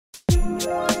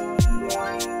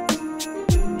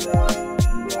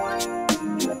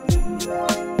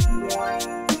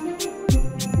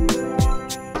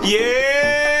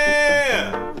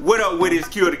Yeah! What up with this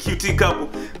Q, the QT couple?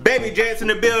 Baby Jaxon in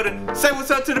the building. Say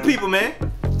what's up to the people, man.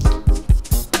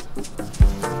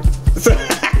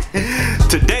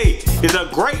 Today is a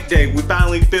great day. We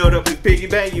finally filled up this piggy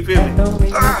bank, you feel me?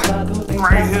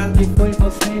 Right here.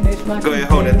 Go ahead,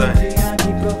 hold that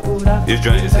thing. This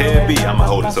joint is heavy. I'ma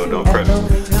hold it so it don't crush.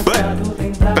 But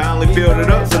finally filled it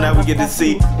up, so now we get to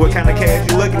see what kind of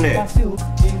cash you looking at.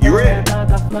 You ready?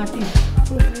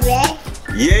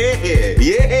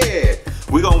 Yeah.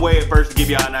 We're gonna weigh it first to give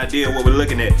y'all an idea of what we're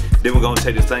looking at. Then we're gonna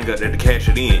take this thing up there to cash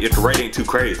it in if the rate ain't too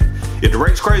crazy. If the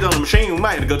rate's crazy on the machine, we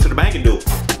might have to go to the bank and do it.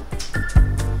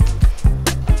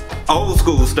 Old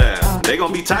school style. They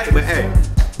gonna be tight, but hey,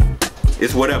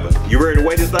 it's whatever. You ready to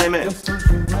weigh this thing, man?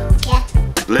 Yeah.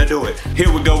 Let's do it.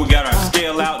 Here we go. We got our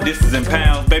scale out. This is in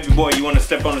pounds. Baby boy, you wanna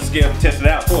step on the scale and test it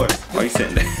out for us? Why you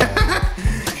sitting there?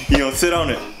 You gonna sit on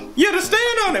it? Yeah, to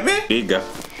stand on it, man. There you go.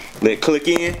 Let it click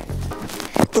in.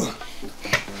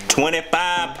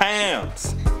 25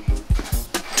 pounds.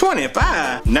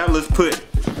 25? Now let's put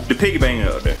the piggy bank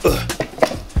up there.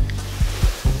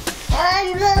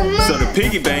 So the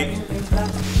piggy bank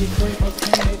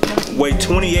weigh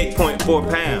 28.4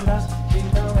 pounds.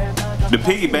 The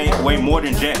piggy bank weigh more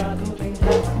than Jack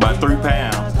by 3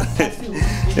 pounds.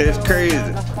 It's crazy.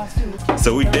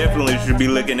 So we definitely should be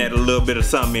looking at a little bit of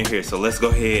something in here. So let's go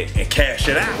ahead and cash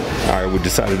it out. All right, we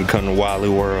decided to come to Wily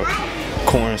World.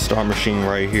 Corn star machine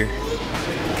right here.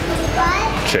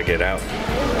 Check it out.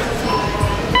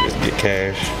 Just get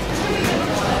cash.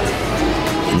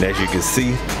 And as you can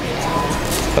see,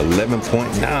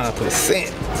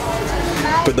 11.9%.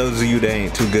 For those of you that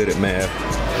ain't too good at math,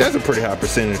 that's a pretty high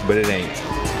percentage, but it ain't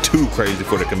too crazy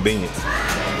for the convenience.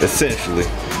 Essentially,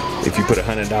 if you put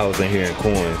 $100 in here in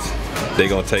coins, they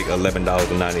gonna take $11.90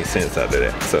 out of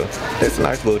that. So it's a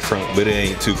nice little trunk, but it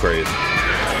ain't too crazy.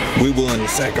 We willing to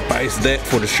sacrifice that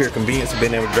for the sheer convenience of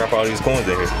being able to drop all these coins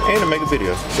in here and to make a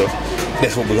video. So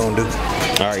that's what we're gonna do.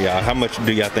 All right, y'all. How much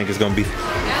do y'all think it's gonna be?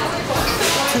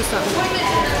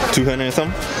 200 and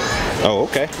something? Oh,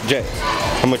 okay. Jack,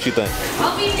 how much you think?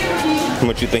 How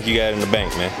much you think you got in the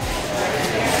bank, man?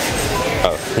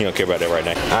 Oh, you don't care about that right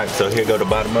now. All right, so here go the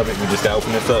bottom of it. We just gotta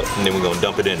open this up, and then we're gonna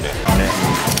dump it in there.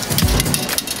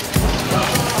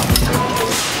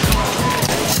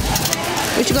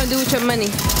 What you gonna do with your money?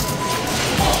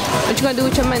 What you gonna do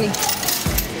with your money?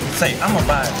 Say, I'm gonna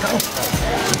buy it. Go.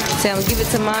 Say, I'm gonna give it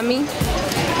to mommy.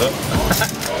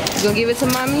 You gonna give it to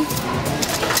mommy?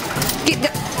 Get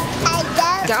the.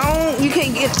 Don't. You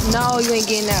can't get. No, you ain't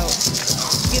getting out.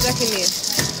 Get back in there.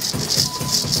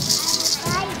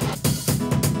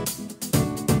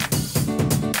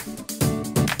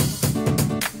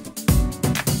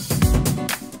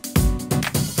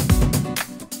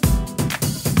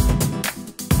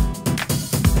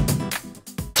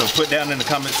 So put down in the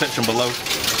comment section below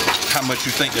how much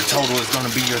you think the total is gonna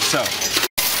be yourself.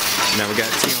 Now we got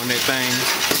T on that thing,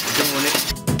 doing it.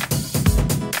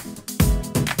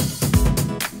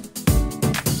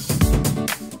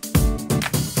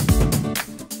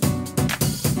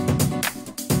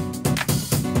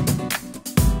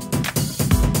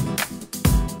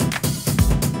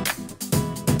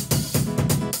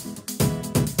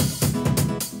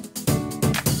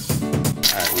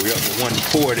 All right, we're up to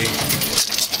 140.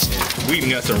 We even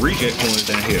got some reject coins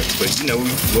down here, but you know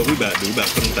what we about to do? We about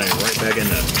to put them things right back in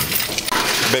there.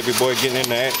 Baby boy getting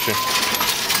into action.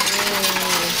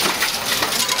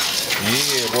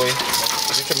 Yeah, boy.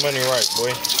 Get your money right,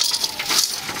 boy.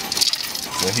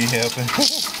 So he helping.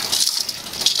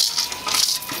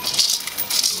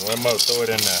 One more, throw it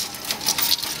in there.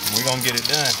 We gonna get it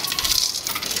done.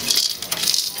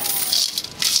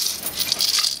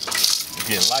 You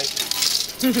getting light?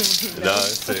 No,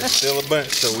 it's still a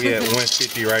bunch, so we at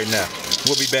 150 right now.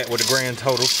 We'll be back with a grand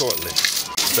total shortly.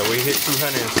 So we hit 200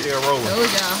 and still rolling. Oh,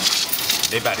 yeah.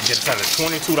 They about to get us out of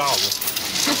 $22.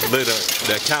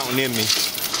 The accountant in me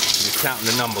is counting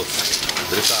the numbers,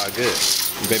 but it's all good.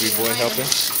 Baby boy helping.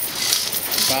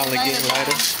 Finally getting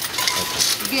lighter. Okay.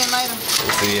 You getting lighter?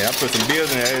 So yeah, I put some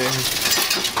bills in there.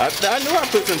 I knew I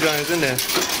put some joints in there.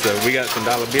 So we got some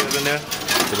dollar bills in there.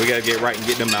 So we gotta get right and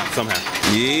get them out somehow.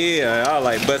 Yeah, I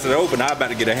like bust it open. I'm about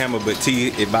to get a hammer, but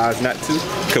T advised not to,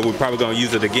 cause we're probably gonna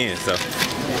use it again. So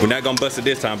we're not gonna bust it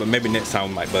this time, but maybe next time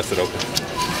we might bust it open.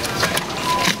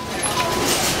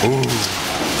 Ooh,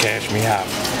 cash me out.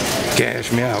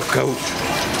 Cash me out, coach.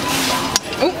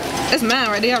 Oh, that's mine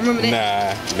right there. I remember that.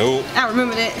 Nah, nope. I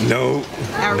remember that. Nope.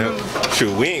 I remember. Nope.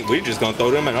 Shoot, we just gonna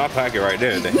throw them in our pocket right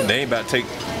there. They ain't about to take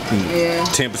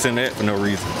 10% of that for no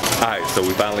reason. Alright, so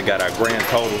we finally got our grand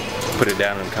total. Put it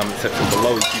down in the comment section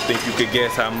below if you think you could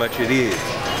guess how much it is.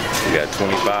 You got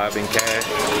 25 in cash.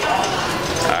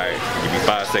 Alright, give me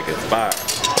 5 seconds. 5,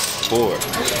 4,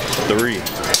 3,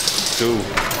 2,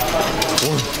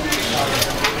 1.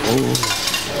 Ooh.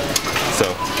 So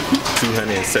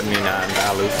 $279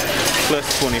 plus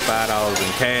 $25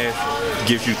 in cash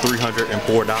gives you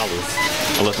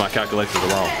 $304, unless my calculations are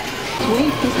wrong.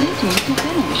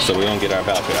 So we're gonna get our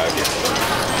voucher out here.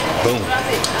 Boom.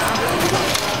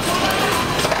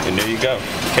 And there you go,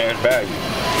 cash value.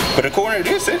 But according to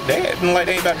this, they acting like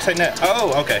they ain't about to say that.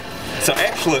 Oh, okay. So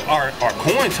actually, our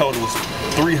coin total was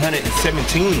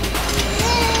 317.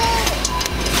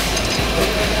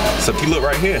 So if you look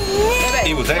right here,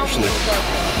 it was actually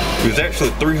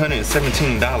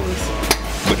 $317,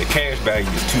 but the cash value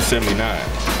is $279.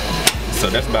 So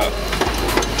that's about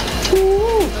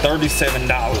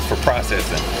 $37 for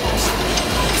processing.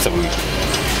 So we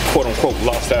quote unquote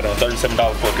lost out on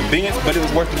 $37 for convenience, but it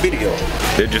was worth the video.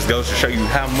 It just goes to show you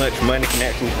how much money can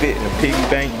actually fit in a piggy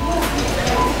bank.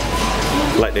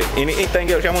 Like that. Anything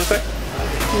else y'all want to say?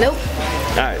 Nope.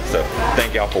 Alright, so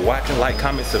thank y'all for watching. Like,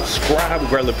 comment, subscribe. We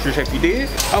greatly appreciate if you did.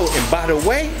 Oh, and by the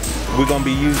way, we're gonna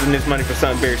be using this money for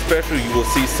something very special. You will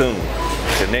see soon.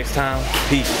 Till next time,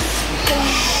 peace.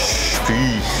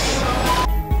 Peace.